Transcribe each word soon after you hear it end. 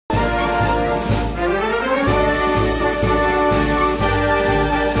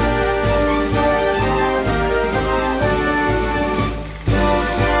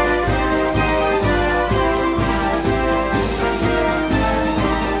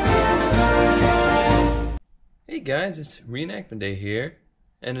guys, it's Reenactment Day here,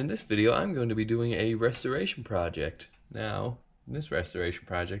 and in this video I'm going to be doing a restoration project. Now, this restoration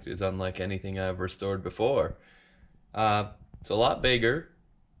project is unlike anything I've restored before. It's a lot bigger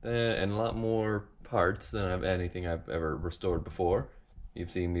and a lot more parts than anything I've ever restored before.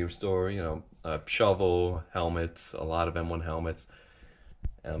 You've seen me restore, a shovel, helmets, a lot of M1 helmets,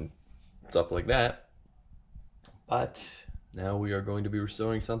 stuff like that. But now we are going to be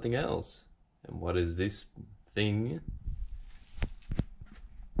restoring something else. And what is this thing?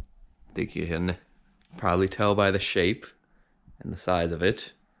 I think you can probably tell by the shape and the size of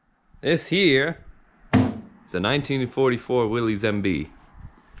it. This here is a 1944 Willys MB.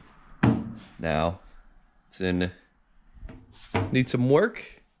 Now, needs some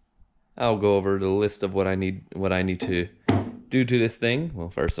work. I'll go over the list of what I need to do to this thing. Well,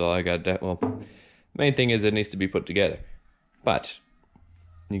 first of all, the main thing is it needs to be put together. But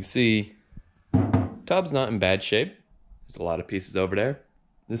you can see tub's not in bad shape. There's a lot of pieces over there.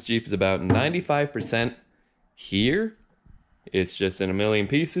 This Jeep is about 95% here. It's just in a million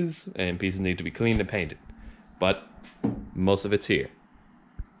pieces, and pieces need to be cleaned and painted. But most of it's here.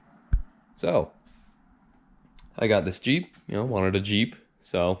 So, I got this Jeep, wanted a Jeep.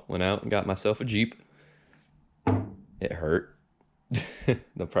 So, went out and got myself a Jeep. It hurt.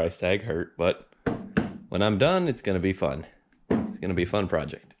 The price tag hurt, but when I'm done, it's going to be fun. It's going to be a fun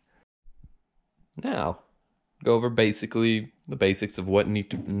project. Now, go over basically the basics of what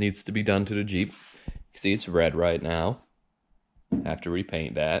needs to be done to the Jeep. You can see it's red right now. I have to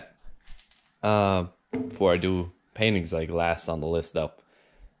repaint that. Before I do, painting's like last on the list though.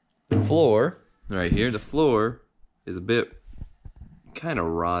 The floor, right here, the floor is a bit kind of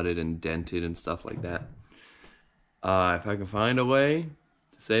rotted and dented and stuff like that. If I can find a way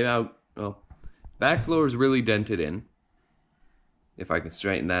to save out, back floor is really dented in. If I can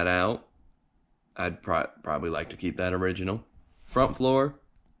straighten that out, I'd probably like to keep that original. Front floor,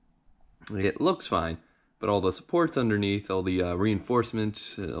 it looks fine, but all the supports underneath, all the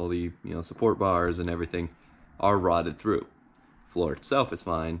reinforcement, all the support bars and everything are rotted through. Floor itself is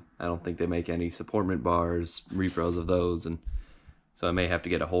fine. I don't think they make any supportment bars, repros of those, and so I may have to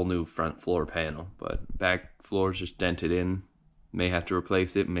get a whole new front floor panel. But back floor is just dented in. May have to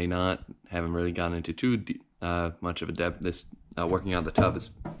replace it, may not. Haven't really gone into too much of a depth. This working on the tub is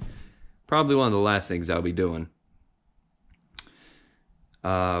probably one of the last things I'll be doing.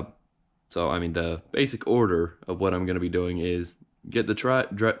 So I mean, the basic order of what I'm going to be doing is get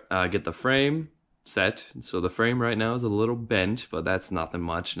the frame set. So the frame right now is a little bent, but that's nothing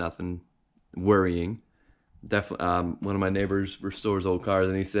much, nothing worrying. Definitely, one of my neighbors restores old cars,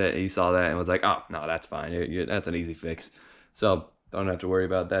 and he saw that and was like, "Oh no, that's fine. That's an easy fix." So don't have to worry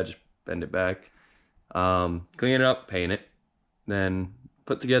about that. Just bend it back, clean it up, paint it, then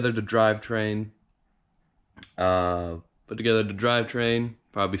put together the drivetrain.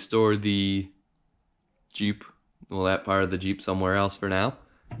 Probably store the Jeep, that part of the Jeep somewhere else for now.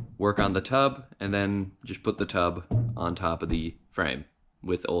 Work on the tub, and then just put the tub on top of the frame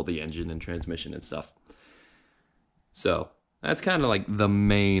with all the engine and transmission and stuff. So that's kind of like the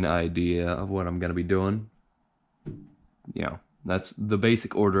main idea of what I'm going to be doing. That's the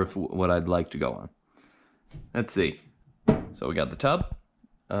basic order of what I'd like to go on. Let's see. So we got the tub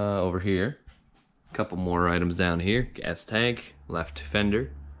over here. A couple more items down here. Gas tank, left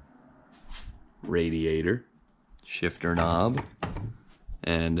fender, radiator, shifter knob,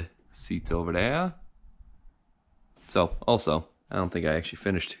 and seats over there. So also, I don't think I actually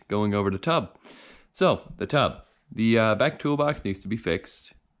finished going over the tub. So the tub. The back toolbox needs to be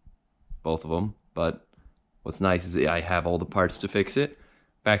fixed, both of them, but what's nice is I have all the parts to fix it.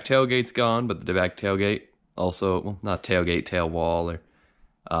 Back tailgate's gone, but the back tailgate also, well, not tailgate, tail wall, or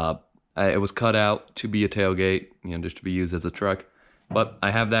it was cut out to be a tailgate, just to be used as a truck, but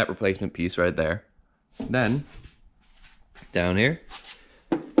I have that replacement piece right there. Then, down here,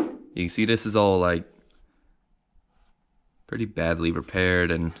 you can see this is all like pretty badly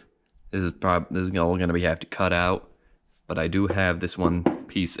repaired, and this is all going to have to cut out, but I do have this one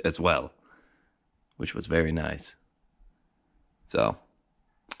piece as well, which was very nice. So,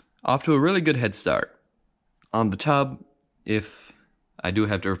 off to a really good head start. On the tub, if I do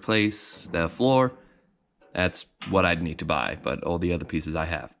have to replace the floor, that's what I'd need to buy, but all the other pieces I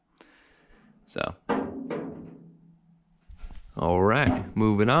have. So, alright,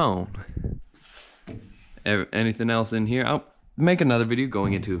 moving on. Anything else in here? I'll make another video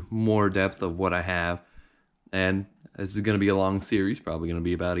going into more depth of what I have, and this is going to be a long series, probably going to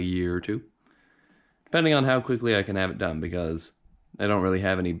be about a year or two, depending on how quickly I can have it done, because I don't really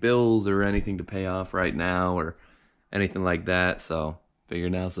have any bills or anything to pay off right now or anything like that, so figure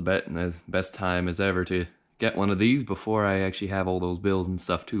now's the best time as ever to get one of these before I actually have all those bills and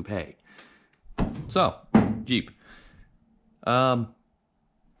stuff to pay. So, Jeep. You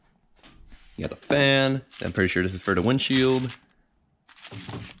got the fan. I'm pretty sure this is for the windshield.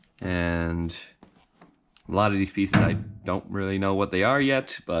 And a lot of these pieces I don't really know what they are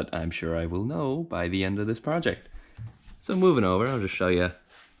yet, but I'm sure I will know by the end of this project. So moving over, I'll just show you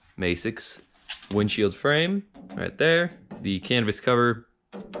basics. Windshield frame right there. The canvas cover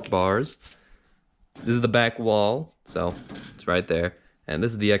bars. This is the back wall, so it's right there. And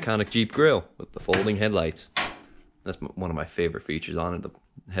this is the iconic Jeep grill with the folding headlights. That's one of my favorite features on it, the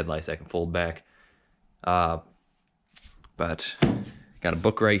headlights that can fold back. But got a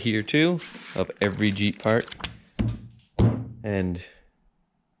book right here too of every Jeep part. And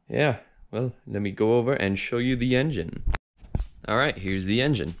yeah, well, let me go over and show you the engine. All right, here's the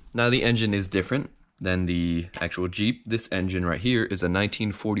engine. Now the engine is different than the actual Jeep. This engine right here is a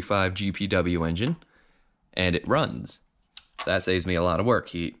 1945 GPW engine, and it runs. That saves me a lot of work.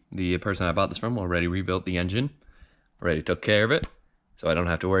 The person I bought this from already rebuilt the engine, already took care of it, so I don't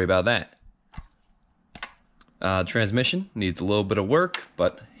have to worry about that. Transmission needs a little bit of work,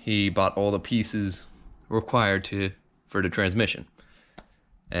 but he bought all the pieces required for the transmission.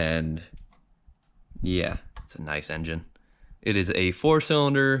 And yeah, it's a nice engine. It is a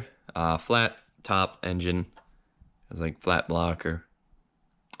 4-cylinder, flat top engine. It's like flat block or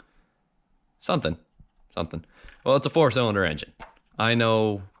something. Well, it's a 4-cylinder engine. I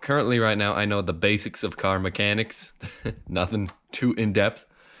know, currently right now, I know the basics of car mechanics. Nothing too in-depth.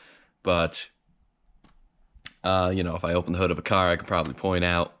 But, you know, if I open the hood of a car, I could probably point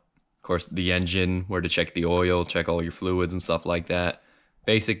out, of course, the engine, where to check the oil, check all your fluids and stuff like that.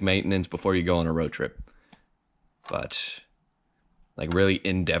 Basic maintenance before you go on a road trip. But, like, really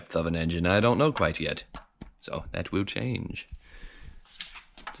in-depth of an engine, I don't know quite yet. So, that will change.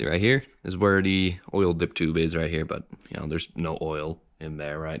 See right here is where the oil dip tube is right here, but you know there's no oil in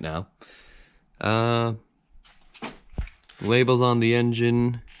there right now. Labels on the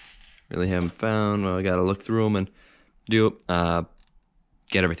engine, really haven't found. Well, I gotta look through them and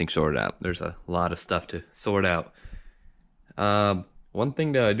get everything sorted out. There's a lot of stuff to sort out. One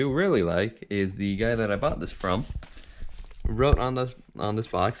thing that I do really like is the guy that I bought this from wrote on this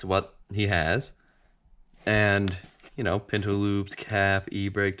box what he has, and you know, pinto loops, cap,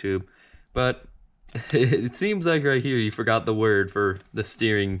 e-brake tube, but it seems like right here you forgot the word for the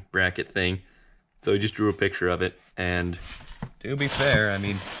steering bracket thing, so he just drew a picture of it. And to be fair, I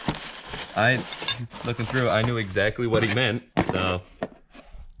mean, looking through, I knew exactly what he meant, so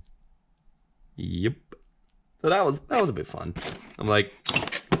yep. So that was a bit fun. I'm like,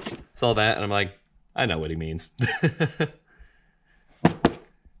 saw that and I'm like, I know what he means.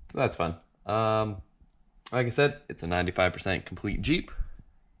 That's fun. Like I said, it's a 95% complete Jeep.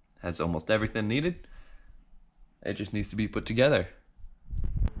 Has almost everything needed. It just needs to be put together.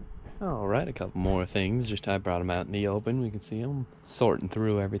 Alright, a couple more things. Just I brought them out in the open. We can see them sorting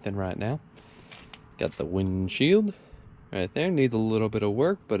through everything right now. Got the windshield right there. Needs a little bit of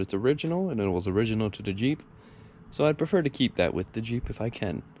work, but it's original, and it was original to the Jeep. So I'd prefer to keep that with the Jeep if I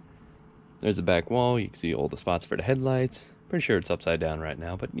can. There's a back wall. You can see all the spots for the headlights. Pretty sure it's upside down right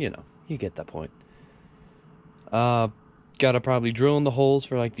now, but you know, you get that point. Gotta probably drill in the holes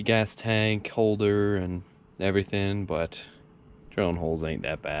for like the gas tank holder and everything, but drilling holes ain't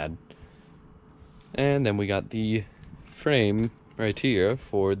that bad. And then we got the frame right here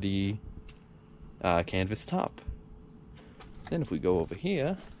for the canvas top. Then if we go over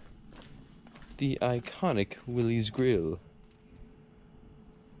here, the iconic Willys grill.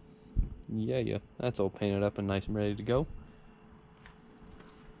 Yeah, that's all painted up and nice and ready to go.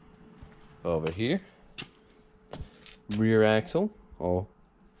 Over here, rear axle all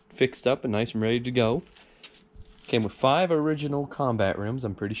fixed up and nice and ready to go. Came with 5 original combat rims,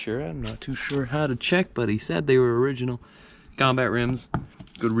 I'm pretty sure. I'm not too sure how to check, but he said they were original combat rims.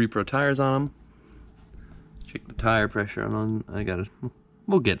 Good repro tires on them. Check the tire pressure on them.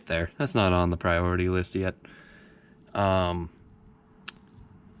 We'll get there. That's not on the priority list yet. So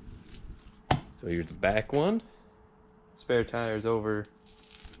here's the back one. Spare tires over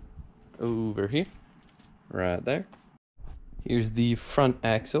here. Right there. Here's the front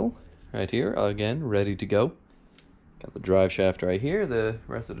axle right here, again, ready to go. Got the drive shaft right here. The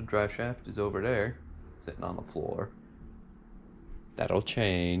rest of the drive shaft is over there, sitting on the floor. That'll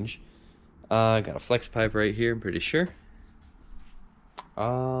change. Got a flex pipe right here, I'm pretty sure.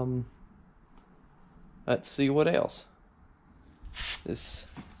 Let's see what else. This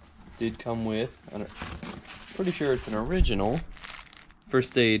did come with, pretty sure it's an original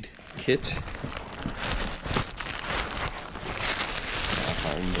first aid kit.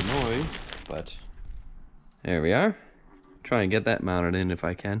 Pardon the noise, but There we are. Try and get that mounted in if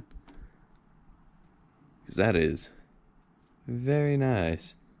I can, because that is very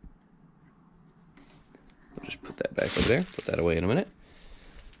nice. I'll just put that back over there, put that away in a minute.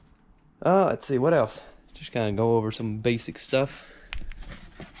 Let's see, what else? Just kind of go over some basic stuff.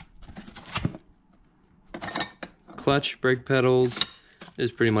 Clutch, brake pedals.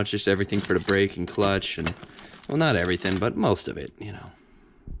 Is pretty much just everything for the brake and clutch, and, well, not everything, but most of it, you know.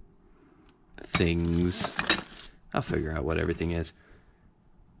 Things. I'll figure out what everything is.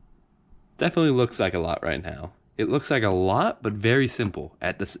 Definitely looks like a lot right now. It looks like a lot, but very simple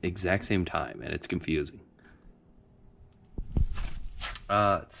at the exact same time, and it's confusing.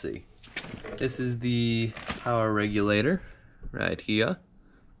 Let's see. This is the power regulator right here.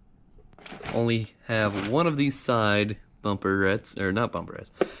 Only have one of these side bumperettes, or not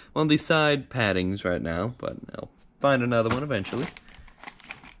bumperettes, one of these side paddings right now, but I'll find another one eventually.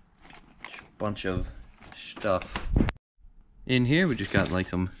 Bunch of stuff. In here we just got like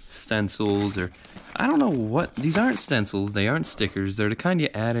some stencils, or I don't know what, these aren't stencils, they aren't stickers, they're the kind you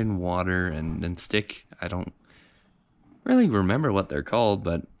add in water and stick. I don't really remember what they're called,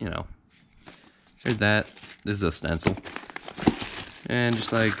 but you know, there's that. This is a stencil, and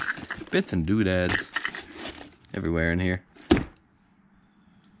just like bits and doodads everywhere in here.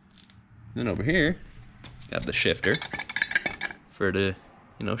 Then over here got the shifter for the,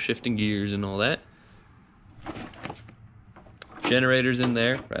 you know, shifting gears and all that. Generators in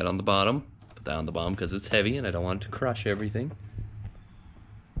there right on the bottom. Put that on the bottom because it's heavy and I don't want it to crush everything.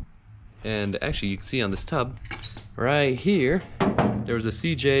 And actually you can see on this tub right here there was a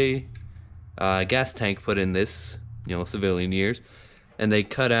CJ gas tank put in this, you know, civilian years, and they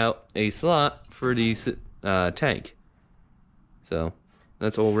cut out a slot for the tank. So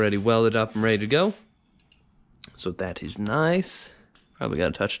that's already welded up and ready to go. So that is nice. Probably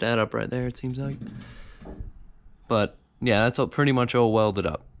gotta touch that up right there, it seems like. But yeah, that's all pretty much all welded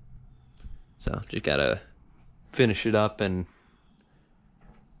up. So just gotta finish it up, and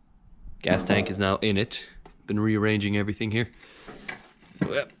gas tank is now in it. Been rearranging everything here.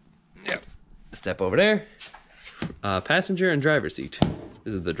 Yep. Step over there. Passenger and driver seat.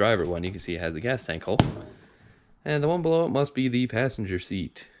 This is the driver one. You can see it has the gas tank hole. And the one below it must be the passenger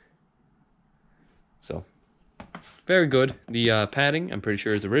seat. So, very good. The padding, I'm pretty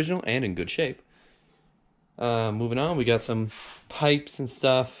sure, is original and in good shape. Moving on, we got some pipes and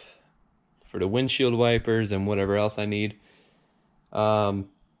stuff for the windshield wipers and whatever else I need.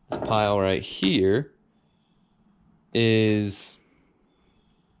 This pile right here is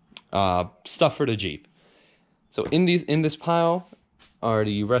stuff for the Jeep. So in this pile are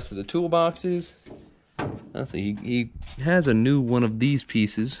the rest of the toolboxes. Let's see, he has a new one of these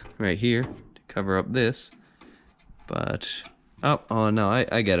pieces right here to cover up this. But oh no,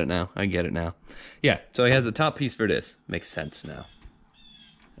 I get it now. I get it now. Yeah, so he has a top piece for this. Makes sense now.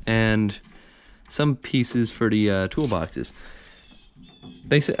 And some pieces for the toolboxes.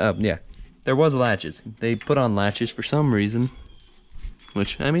 They said, yeah, there was latches. They put on latches for some reason,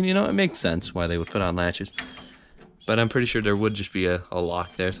 which, I mean, you know, it makes sense why they would put on latches. But I'm pretty sure there would just be a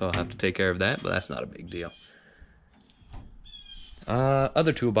lock there, so I'll have to take care of that, but that's not a big deal.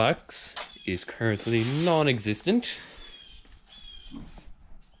 Other toolbox is currently non-existent.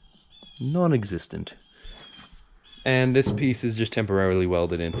 Non-existent. And this piece is just temporarily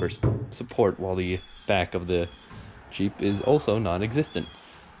welded in for support, while the back of the Jeep is also non-existent.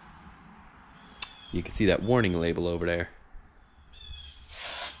 You can see that warning label over there.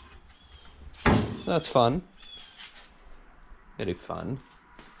 So that's fun. Very fun.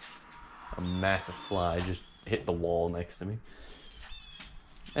 A massive fly just hit the wall next to me.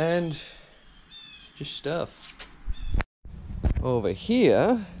 And just stuff. Over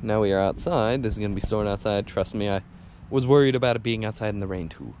here, now we are outside. This is going to be stored outside. Trust me, I was worried about it being outside in the rain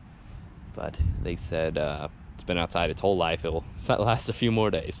too. But they said it's been outside its whole life. It will last a few more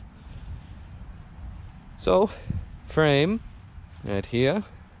days. So, frame right here.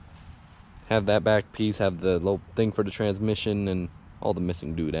 Have that back piece, have the little thing for the transmission and all the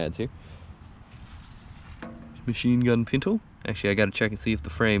missing doodads here. Machine gun pintle. Actually, I gotta check and see if the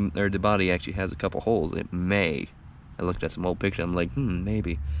frame, or the body actually has a couple holes. It may. I looked at some old pictures, I'm like,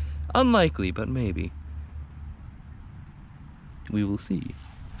 maybe. Unlikely, but maybe. We will see.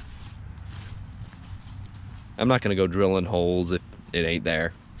 I'm not gonna go drilling holes if it ain't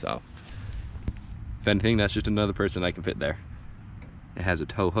there, so. If anything, that's just another person I can fit there. It has a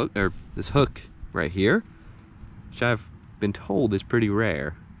tow hook, or this hook right here, which I've been told is pretty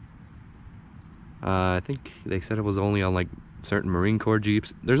rare. I think they said it was only on like certain Marine Corps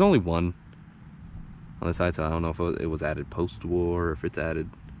Jeeps. There's only one on the side, so I don't know if it was added post-war or if it's added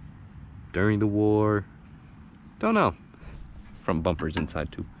during the war. Don't know. Front bumper's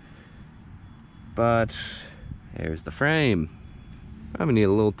inside too. But there's the frame. Probably need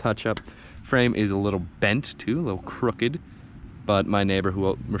a little touch up. Frame is a little bent too, a little crooked. But my neighbor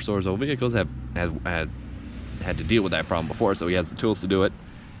who restores old vehicles had to deal with that problem before, so he has the tools to do it.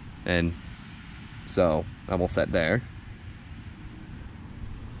 And so I'm all set there.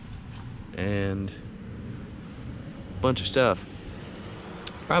 And a bunch of stuff.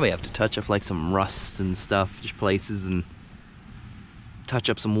 Probably have to touch up like some rust and stuff, just places, and touch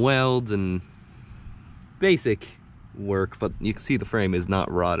up some welds and basic work, but you can see the frame is not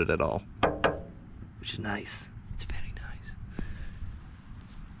rotted at all, which is nice. It's very nice.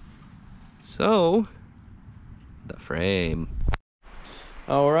 So, the frame.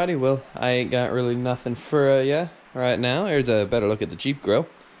 Alrighty, well, I ain't got really nothing for ya right now. Here's a better look at the Jeep Grill.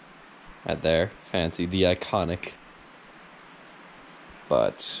 Right there, fancy, the iconic.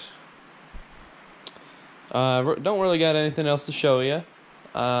 But don't really got anything else to show you.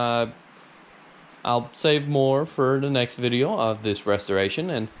 I'll save more for the next video of this restoration,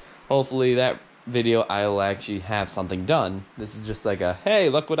 and hopefully that video I'll actually have something done. This is just like a, hey,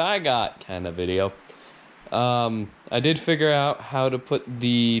 look what I got kind of video. I did figure out how to put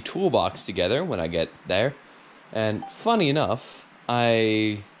the toolbox together when I get there, and funny enough,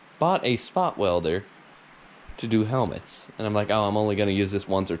 I bought a spot welder to do helmets, and I'm like, oh, I'm only gonna use this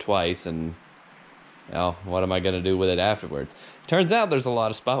once or twice, and what am I gonna do with it afterwards? Turns out there's a lot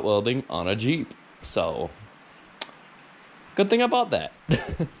of spot welding on a Jeep, so good thing I bought that.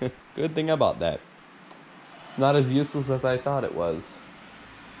 Good thing I bought that. It's not as useless as I thought it was.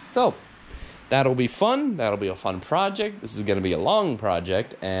 So that'll be fun. That'll be a fun project. This is gonna be a long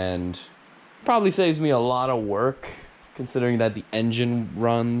project, and probably saves me a lot of work considering that the engine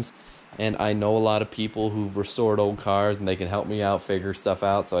runs. And I know a lot of people who've restored old cars, and they can help me out, figure stuff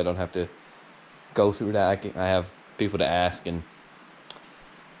out, so I don't have to go through that. I have people to ask, and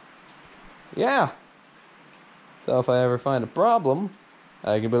yeah. So if I ever find a problem,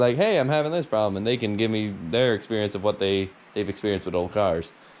 I can be like, hey, I'm having this problem, and they can give me their experience of what they've experienced with old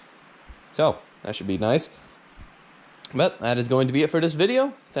cars. So that should be nice. But that is going to be it for this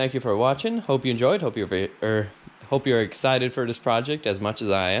video. Thank you for watching. Hope you enjoyed. Hope you're excited for this project as much as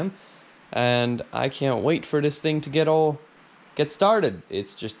I am. And I can't wait for this thing to get started.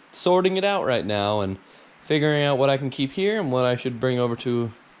 It's just sorting it out right now and figuring out what I can keep here and what I should bring over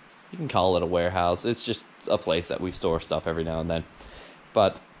to, you can call it a warehouse. It's just a place that we store stuff every now and then.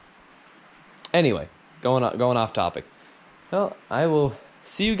 But anyway, going off topic. Well, I will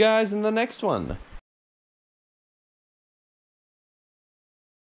see you guys in the next one.